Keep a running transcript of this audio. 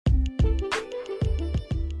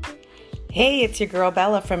Hey, it's your girl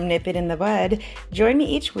Bella from Nip It in the Bud. Join me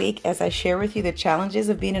each week as I share with you the challenges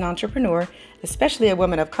of being an entrepreneur, especially a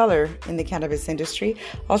woman of color in the cannabis industry.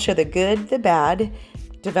 I'll share the good, the bad,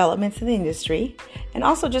 developments in the industry, and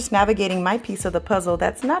also just navigating my piece of the puzzle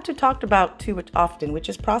that's not too talked about too often, which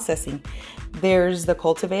is processing. There's the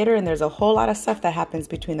cultivator, and there's a whole lot of stuff that happens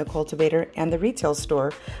between the cultivator and the retail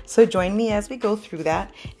store. So join me as we go through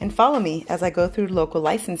that, and follow me as I go through local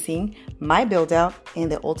licensing, my build out,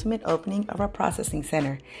 and the ultimate opening of our processing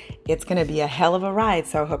center. It's going to be a hell of a ride,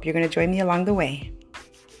 so I hope you're going to join me along the way.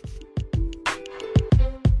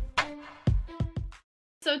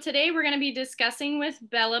 So today we're going to be discussing with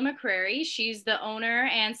Bella McCrary. She's the owner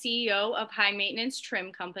and CEO of High Maintenance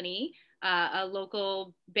Trim Company, a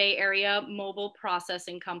local Bay Area mobile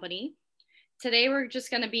processing company. Today we're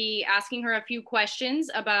just going to be asking her a few questions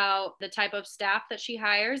about the type of staff that she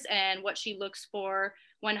hires and what she looks for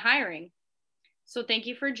when hiring. So thank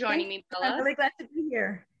you for joining me, Bella. I'm really glad to be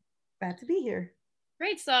here. Glad to be here.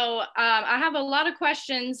 Great. So I have a lot of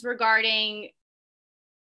questions regarding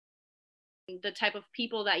the type of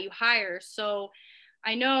people that you hire. So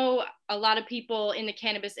I know a lot of people in the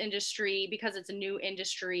cannabis industry, because it's a new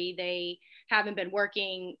industry, they haven't been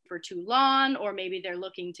working for too long, or maybe they're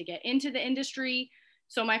looking to get into the industry.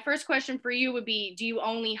 So my first question for you would be, do you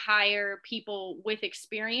only hire people with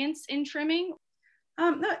experience in trimming?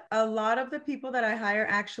 No, a lot of the people that I hire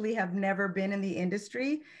actually have never been in the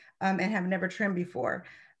industry and have never trimmed before.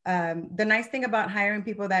 The nice thing about hiring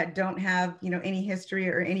people that don't have, any history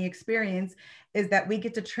or any experience is that we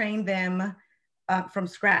get to train them from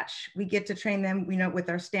scratch. We get to train them, with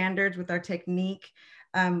our standards, with our technique.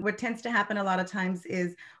 What tends to happen a lot of times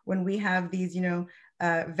is when we have these,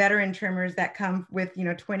 veteran trimmers that come with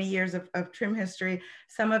 20 years of trim history.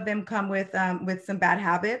 Some of them come with some bad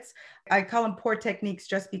habits. I call them poor techniques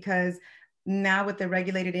just because now with the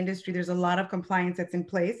regulated industry, there's a lot of compliance that's in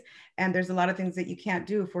place, and there's a lot of things that you can't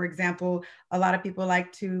do. For example, a lot of people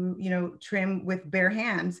like to, trim with bare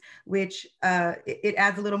hands, which it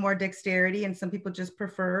adds a little more dexterity, and some people just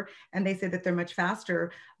prefer, and they say that they're much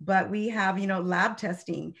faster. But we have, lab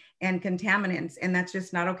testing and contaminants, and that's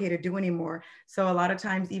just not okay to do anymore. So a lot of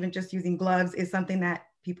times, even just using gloves is something that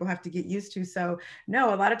people have to get used to. So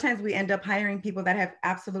no, a lot of times we end up hiring people that have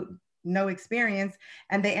absolute no experience,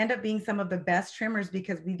 and they end up being some of the best trimmers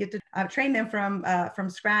because we get to train them from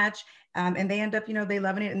scratch, and they end up, they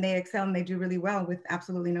loving it and they excel and they do really well with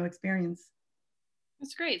absolutely no experience.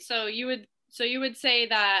 That's great. So you would say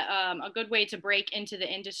that a good way to break into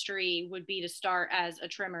the industry would be to start as a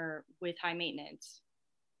trimmer with High Maintenance.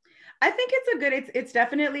 I think it's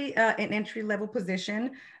definitely an entry level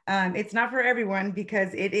position. It's not for everyone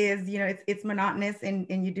because it is, it's monotonous,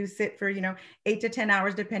 and you do sit for, 8 to 10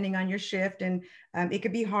 hours depending on your shift. And it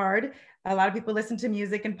could be hard. A lot of people listen to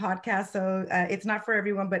music and podcasts. So it's not for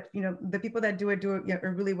everyone, but, the people that do it,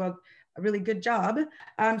 really well, a really good job.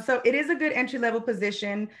 So it is a good entry level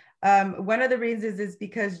position. One of the reasons is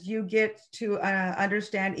because you get to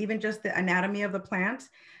understand even just the anatomy of the plant,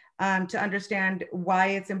 to understand why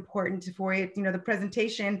it's important for it. The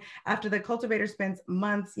presentation after the cultivator spends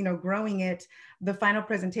months, growing it, the final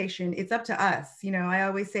presentation, it's up to us. I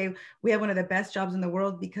always say we have one of the best jobs in the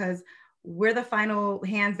world because we're the final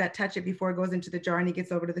hands that touch it before it goes into the jar and it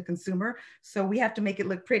gets over to the consumer. So we have to make it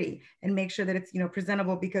look pretty and make sure that it's,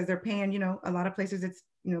 presentable because they're paying, a lot of places it's,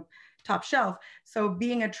 top shelf. So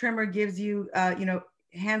being a trimmer gives you,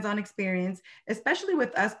 hands-on experience, especially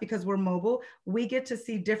with us because we're mobile. We get to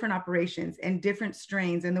see different operations and different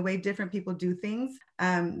strains and the way different people do things.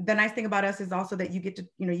 The nice thing about us is also that you get to,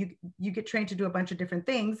 you get trained to do a bunch of different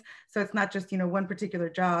things. So it's not just, one particular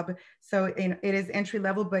job. So it is entry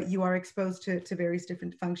level, but you are exposed to various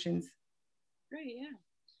different functions. Great,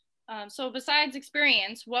 yeah. So besides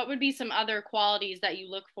experience, what would be some other qualities that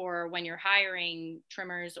you look for when you're hiring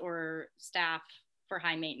trimmers or staff for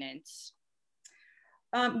High Maintenance?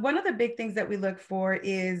 One of the big things that we look for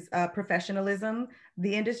is professionalism.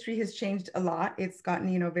 The industry has changed a lot. It's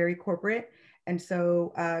gotten, very corporate. And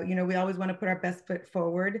so, we always want to put our best foot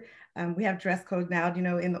forward. We have dress code now.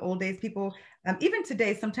 In the old days, people, even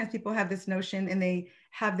today, sometimes people have this notion and they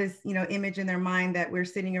have this, image in their mind that we're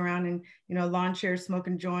sitting around in, lawn chairs,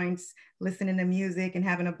 smoking joints, listening to music and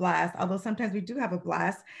having a blast. Although sometimes we do have a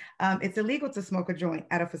blast, it's illegal to smoke a joint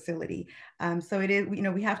at a facility. So it is,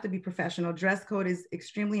 we have to be professional. Dress code is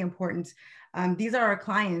extremely important. These are our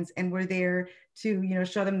clients, and we're there to,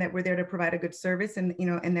 show them that we're there to provide a good service, and,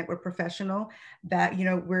 and that we're professional, that,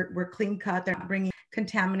 we're clean cut, they're not bringing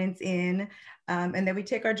contaminants in, and that we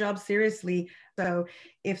take our job seriously. So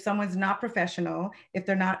if someone's not professional, if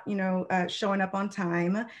they're not, showing up on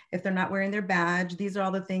time, if they're not wearing their badge, these are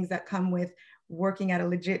all the things that come with working at a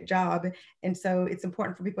legit job. And so it's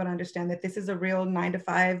important for people to understand that this is a real 9 to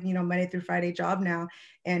 5, Monday through Friday job now.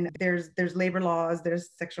 And there's labor laws,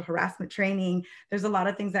 there's sexual harassment training, there's a lot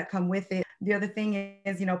of things that come with it. The other thing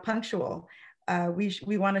is, punctual.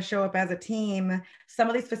 We want to show up as a team. Some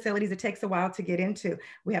of these facilities, it takes a while to get into.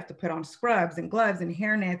 We have to put on scrubs and gloves and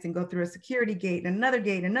hairnets and go through a security gate and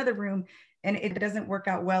another room. And it doesn't work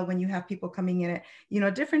out well when you have people coming in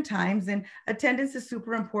at, different times. And attendance is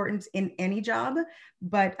super important in any job,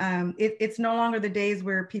 but it's no longer the days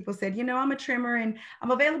where people said, I'm a trimmer and I'm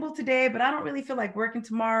available today, but I don't really feel like working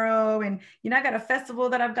tomorrow. And, I got a festival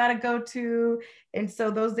that I've got to go to. And so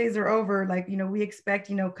those days are over. Like, we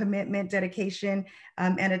expect, commitment, dedication,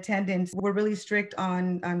 and attendance. We're really strict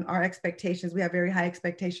on our expectations. We have very high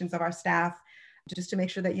expectations of our staff, just to make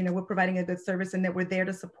sure that, we're providing a good service and that we're there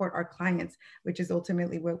to support our clients, which is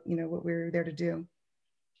ultimately what we're there to do.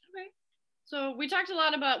 Okay. So we talked a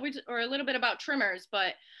little bit about trimmers,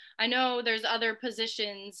 but I know there's other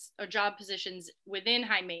positions or job positions within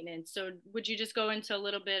high maintenance. So would you just go into a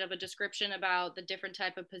little bit of a description about the different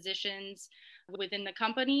type of positions within the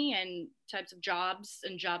company and types of jobs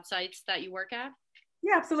and job sites that you work at?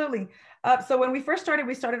 Yeah, absolutely. So when we first started,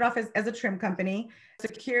 we started off as a trim company.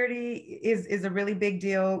 Security is a really big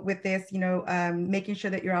deal with this, making sure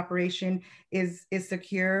that your operation is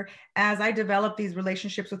secure. As I developed these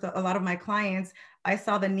relationships with a lot of my clients, I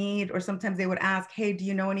saw the need, or sometimes they would ask, hey, do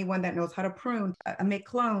you know anyone that knows how to prune, make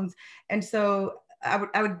clones? And so I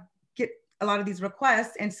would get a lot of these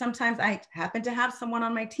requests. And sometimes I happen to have someone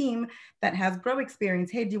on my team that has grow experience.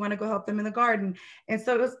 Hey, do you want to go help them in the garden? And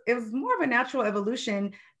so it was more of a natural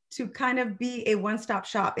evolution to kind of be a one-stop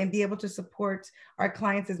shop and be able to support our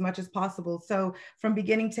clients as much as possible. So from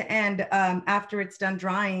beginning to end, after it's done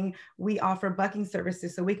drying, we offer bucking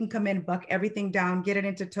services. So we can come in, buck everything down, get it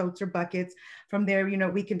into totes or buckets. From there,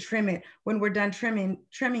 we can trim it. When we're done trimming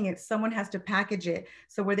it, someone has to package it.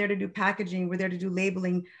 So we're there to do packaging, we're there to do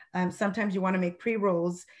labeling. Sometimes you want to make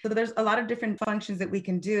pre-rolls. So there's a lot of different functions that we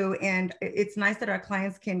can do. And it's nice that our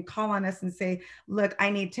clients can call on us and say, look, I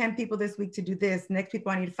need 10 people this week to do this. Next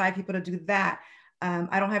people, I need 5 people to do that.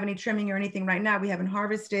 I don't have any trimming or anything right now. We haven't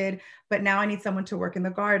harvested, but now I need someone to work in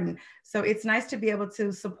the garden. So it's nice to be able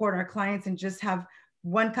to support our clients and just have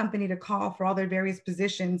one company to call for all their various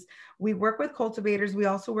positions. We work with cultivators. We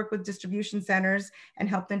also work with distribution centers and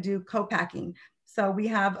help them do co-packing. So we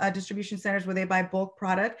have distribution centers where they buy bulk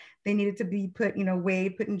product. They need it to be put,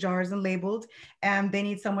 weighed, put in jars and labeled, and they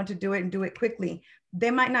need someone to do it and do it quickly. They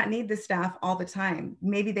might not need the staff all the time.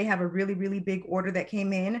 Maybe they have a really, really big order that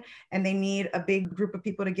came in and they need a big group of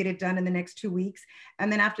people to get it done in the next 2 weeks. And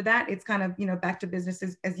then after that, it's kind of, back to business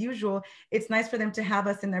as usual. It's nice for them to have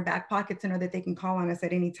us in their back pocket to know that they can call on us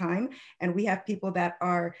at any time. And we have people that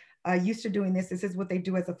are used to doing this. This is what they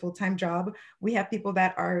do as a full-time job. We have people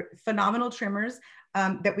that are phenomenal trimmers,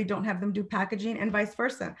 that we don't have them do packaging, and vice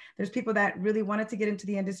versa. There's people that really wanted to get into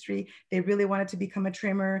the industry. They really wanted to become a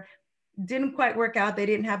trimmer. Didn't quite work out. They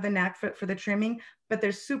didn't have the knack for the trimming, but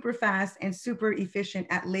they're super fast and super efficient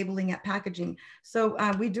at labeling, at packaging. So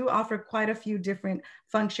we do offer quite a few different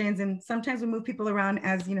functions, and sometimes we move people around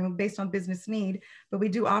as, based on business need, but we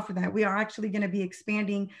do offer that. We are actually going to be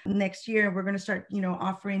expanding next year. We're going to start,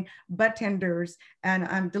 offering butt tenders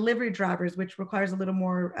and delivery drivers, which requires a little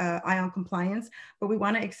more eye on compliance, but we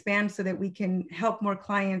want to expand so that we can help more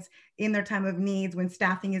clients in their time of needs when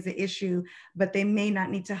staffing is an issue, but they may not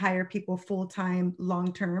need to hire people full-time,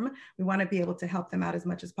 long-term. We want to be able to help them out as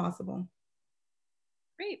much as possible.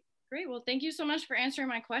 Great. Well, thank you so much for answering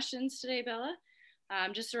my questions today, Bella.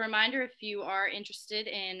 Just a reminder, if you are interested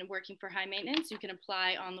in working for High Maintenance, you can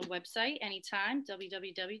apply on the website anytime,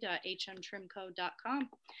 www.hmtrimco.com.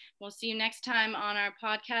 We'll see you next time on our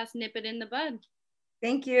podcast, Nip It in the Bud.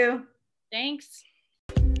 Thank you. Thanks.